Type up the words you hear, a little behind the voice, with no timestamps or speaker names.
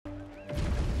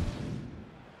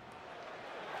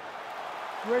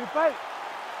You ready to fight?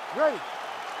 Ready.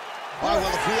 All right, well,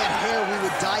 if we had hair, we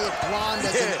would dye it blonde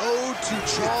as an ode to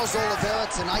Charles Oliveira.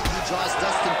 Tonight, he draws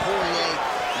Dustin Poirier,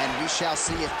 and we shall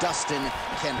see if Dustin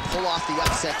can pull off the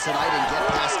upset tonight and get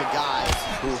past a guy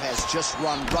who has just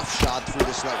run roughshod through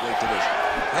this lightweight division.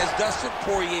 Has Dustin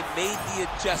Poirier made the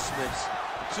adjustments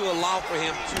to allow for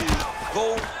him to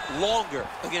go longer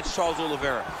against Charles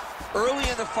Oliveira? Early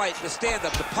in the fight, the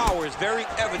stand-up, the power is very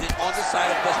evident on the side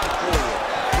of Dustin Poirier,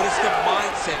 but it's the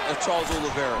mindset of Charles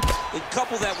Oliveira. And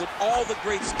couple that with all the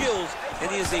great skills, and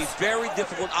he is a very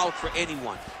difficult out for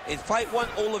anyone. In fight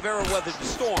one, Oliveira weathered the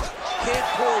storm. Can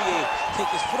Poirier take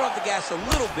his foot off the gas a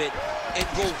little bit and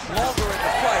go longer in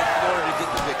the fight in order to get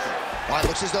the victory? Well, it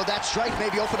looks as though that strike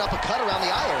maybe opened up a cut around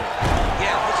the eye area.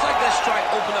 Yeah, it looks like that strike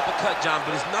opened up a cut, John,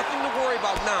 but it's nothing to worry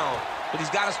about now, but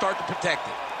he's got to start to protect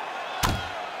it.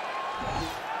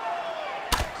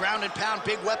 Ground and pound,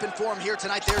 big weapon for him here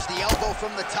tonight. There's the elbow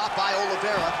from the top by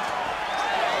Oliveira.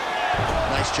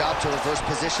 Nice job to reverse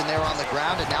position there on the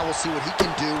ground, and now we'll see what he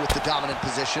can do with the dominant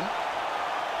position.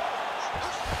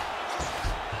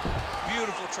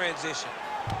 Beautiful transition.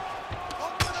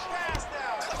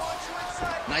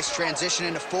 Nice transition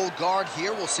into full guard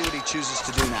here. We'll see what he chooses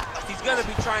to do now. He's going to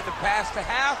be trying to pass to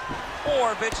half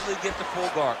or eventually get to full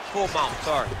guard, full mount,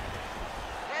 sorry.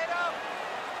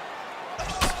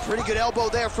 Pretty good elbow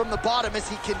there from the bottom as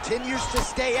he continues to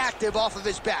stay active off of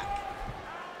his back.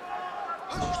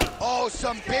 Oh,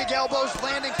 some big elbows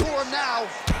landing for him now.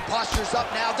 Posture's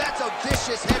up now. That's a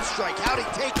vicious head strike. How'd he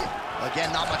take it?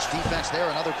 Again, not much defense there.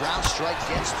 Another ground strike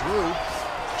gets through.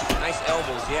 Nice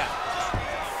elbows, yeah.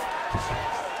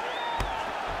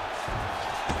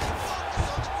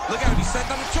 Look at him, he's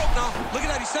setting up a choke now. Look at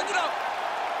that, he's setting it up.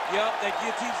 Yep, that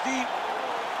guillotine's deep.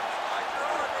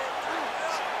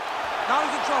 Now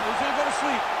he's in trouble. He's gonna go to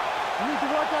sleep. You need to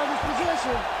work out his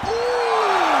position.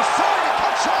 Ooh, sorry to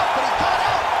cut you off, but he got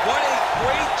out. What a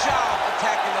great job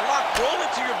attacking the lock. Roll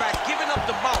it to your back, giving up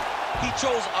the mount. He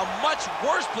chose a much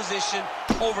worse position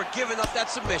over giving up that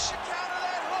submission.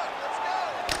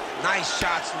 Nice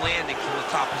shots landing from the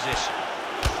top position.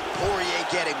 Poirier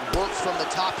getting work from the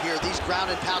top here. These ground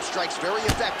and pound strikes very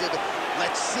effective.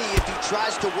 Let's see if he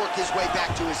tries to work his way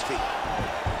back to his feet.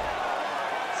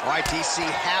 All right, DC,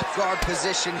 half guard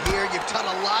position here. You've done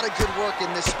a lot of good work in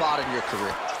this spot in your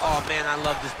career. Oh, man, I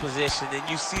love this position. And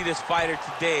you see this fighter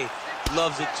today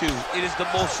loves it, too. It is the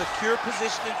most secure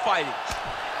position in fighting.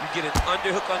 You get an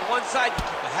underhook on one side, you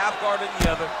keep a half guard on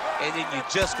the other, and then you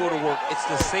just go to work. It's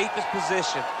the safest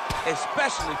position,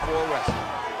 especially for a wrestler.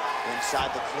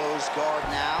 Inside the closed guard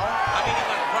now. I mean, he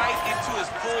went right into his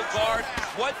full guard.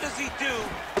 What does he do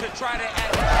to try to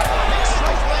add? Big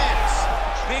strike lands.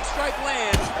 Big strike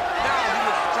lands. Now he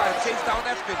looks to try to chase down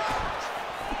that finish.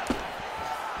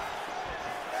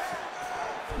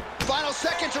 Final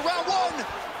seconds of round one.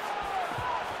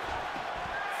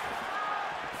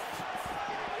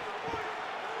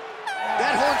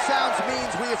 That horn sounds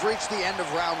means we have reached the end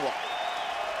of round one.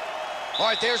 All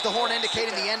right, there's the horn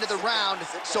indicating the end of the round.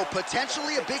 So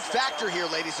potentially a big factor here,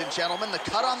 ladies and gentlemen. The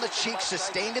cut on the cheek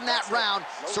sustained in that round.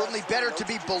 Certainly better to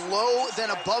be below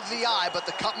than above the eye, but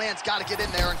the cut man's got to get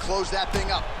in there and close that thing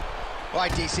up. All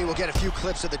right, DC, we'll get a few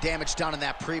clips of the damage done in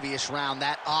that previous round.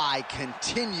 That eye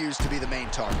continues to be the main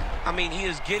target. I mean, he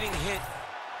is getting hit.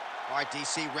 All right,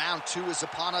 DC, round two is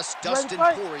upon us. Dustin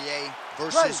Poirier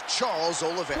versus Charles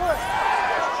Oliveira.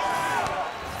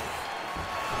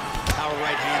 Power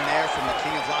right hand there from the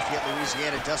king of Lafayette,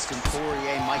 Louisiana, Dustin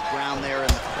Poirier. Mike Brown there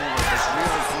in the corner has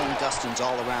really honed Dustin's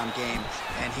all-around game,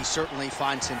 and he certainly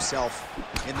finds himself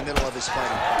in the middle of his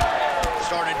fighting.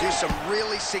 Starting to do some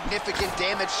really significant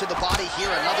damage to the body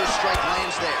here. Another strike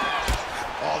lands there.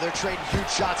 Oh, they're trading huge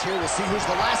shots here. We'll see who's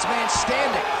the last man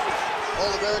standing.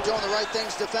 Oliveira doing the right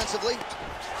things defensively.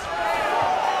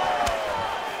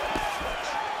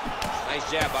 Nice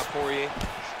jab by Poirier.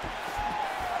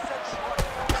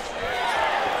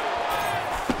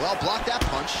 Well, block that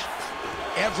punch.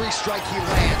 Every strike he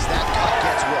lands, that cut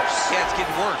gets worse. Yeah, it's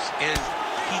getting worse. And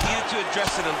he needed to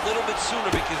address it a little bit sooner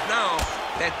because now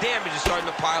that damage is starting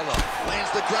to pile up.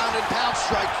 Lands the ground and pound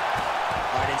strike.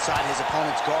 Right inside his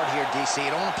opponent's guard here, DC.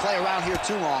 You don't want to play around here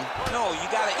too long. No, you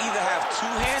got to either have two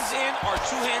hands in or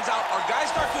two hands out, or guys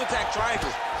start to attack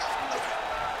triangle.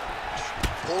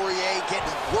 Poirier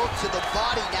getting work to the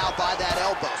body now by that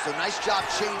elbow. So nice job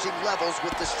changing levels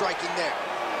with the striking there.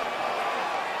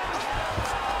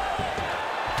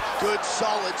 Good,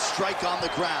 solid strike on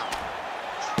the ground.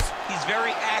 He's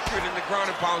very accurate in the ground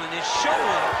and pound, and it's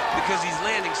showing because he's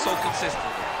landing so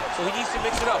consistently. So he needs to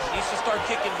mix it up. He needs to start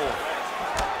kicking more.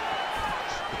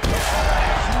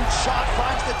 Huge shot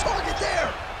finds the target there.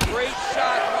 Great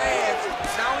shot lands.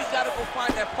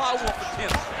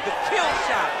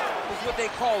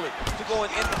 call it to go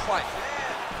and end the fight.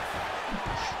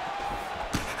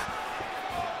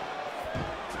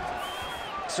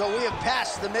 So we have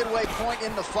passed the midway point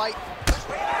in the fight.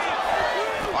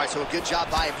 All right, so a good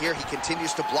job by him here. He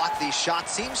continues to block these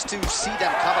shots. Seems to see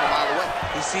them coming a mile away.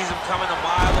 He sees them coming a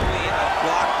mile away and he's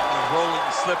blocking and rolling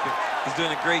and slipping. He's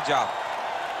doing a great job.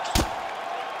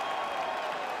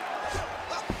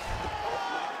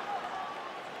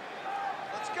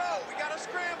 Let's go. We got a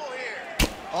scramble here.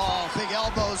 Oh, big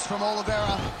elbows from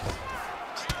Oliveira.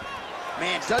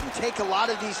 Man, doesn't take a lot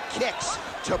of these kicks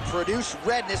to produce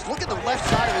redness. Look at the left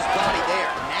side of his body there.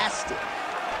 Nasty.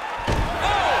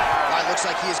 All right, looks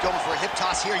like he is going for a hip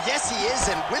toss here. Yes, he is,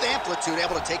 and with amplitude,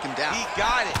 able to take him down. He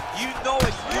got it. You know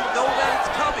it. You know that it's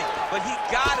coming, but he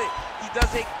got it. He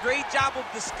does a great job of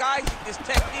disguising this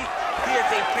technique. He is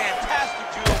a fantastic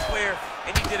judo player,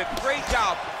 and he did a great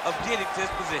job of getting to his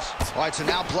position. All right, so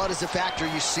now blood is a factor.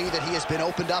 You see that he has been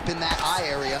opened up in that eye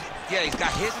area. Yeah, he's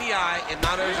got hit in the eye, and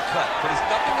now there's a cut. But it's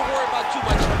nothing to worry about too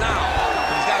much for now.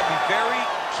 But he's got to be very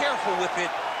careful with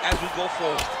it as we go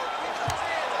forward.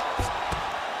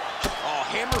 Oh,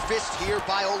 hammer fist here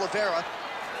by Oliveira.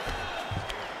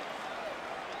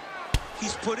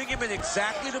 He's putting him in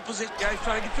exactly the position. Yeah, he's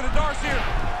trying to get to the darts here.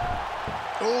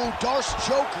 Oh, Darce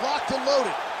choke, locked and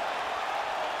loaded.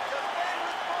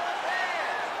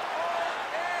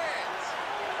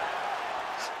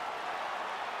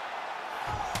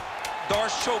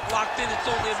 Darce choke locked in. It's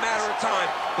only a matter of time,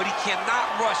 but he cannot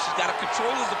rush. He's got to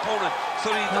control his opponent so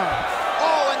that he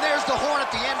Oh, and there's the horn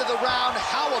at the end of the round.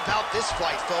 How about this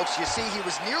fight, folks? You see, he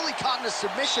was nearly caught in a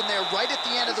submission there right at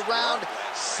the end of the round.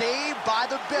 Saved by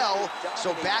the bell.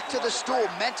 So back to the stool.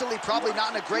 Mentally probably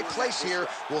not in a great place here.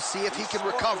 We'll see if he can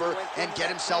recover and get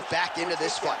himself back into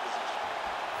this fight.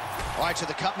 All right, so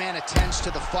the cut man attends to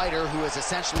the fighter who has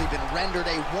essentially been rendered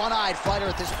a one-eyed fighter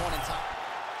at this point in time.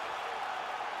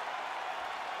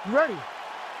 You ready?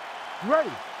 You ready?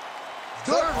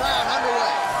 Third round underway.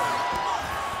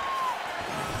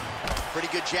 Pretty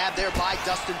good jab there by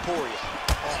Dustin Poirier.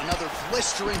 Oh, another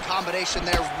blistering combination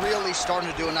there, really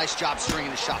starting to do a nice job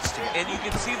stringing the shots together. And you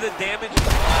can see the damage. On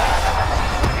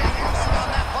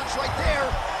that punch right there,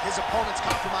 his opponent's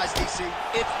compromised, DC.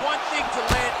 It's one thing to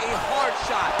land a hard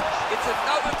shot. It's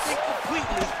another thing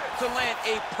completely to land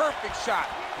a perfect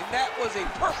shot. And that was a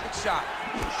perfect shot.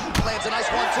 Lands a nice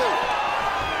one, too.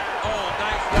 Oh,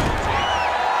 nice level change.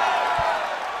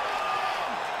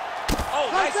 Oh,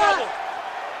 nice elbow.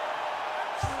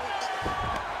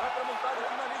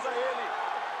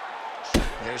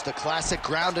 There's the classic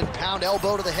ground and pound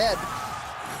elbow to the head.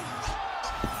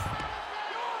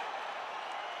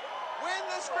 Win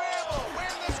the scramble!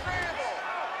 Win the scramble!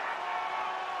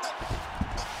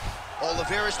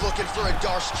 Oliveira's looking for a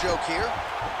Darce choke here.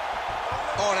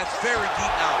 Oh, that's very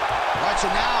deep now. All right,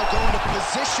 so now going to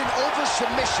position over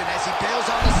submission as he bails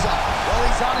on the side.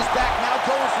 Well, he's on his back now,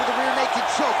 going for the rear naked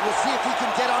choke. We'll see if he can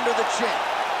get under the chin.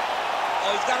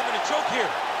 Oh, he's got him in a choke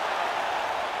here.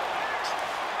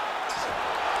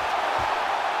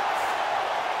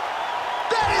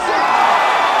 That is it!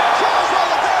 Charles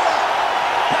Oliveira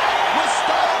back with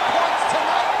style points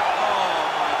tonight. Oh,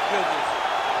 my goodness.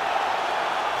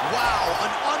 Wow,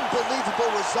 an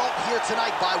unbelievable result here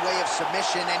tonight by way of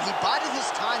submission, and he bided his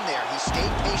time there. He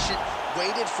stayed patient,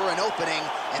 waited for an opening,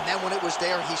 and then when it was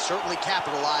there, he certainly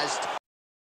capitalized.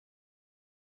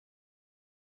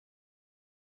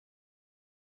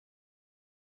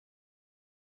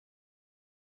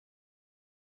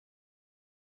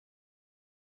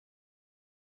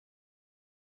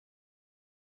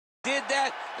 Did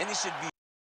that, and he should be.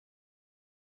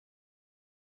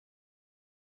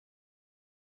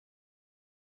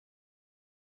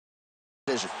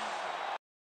 Decision.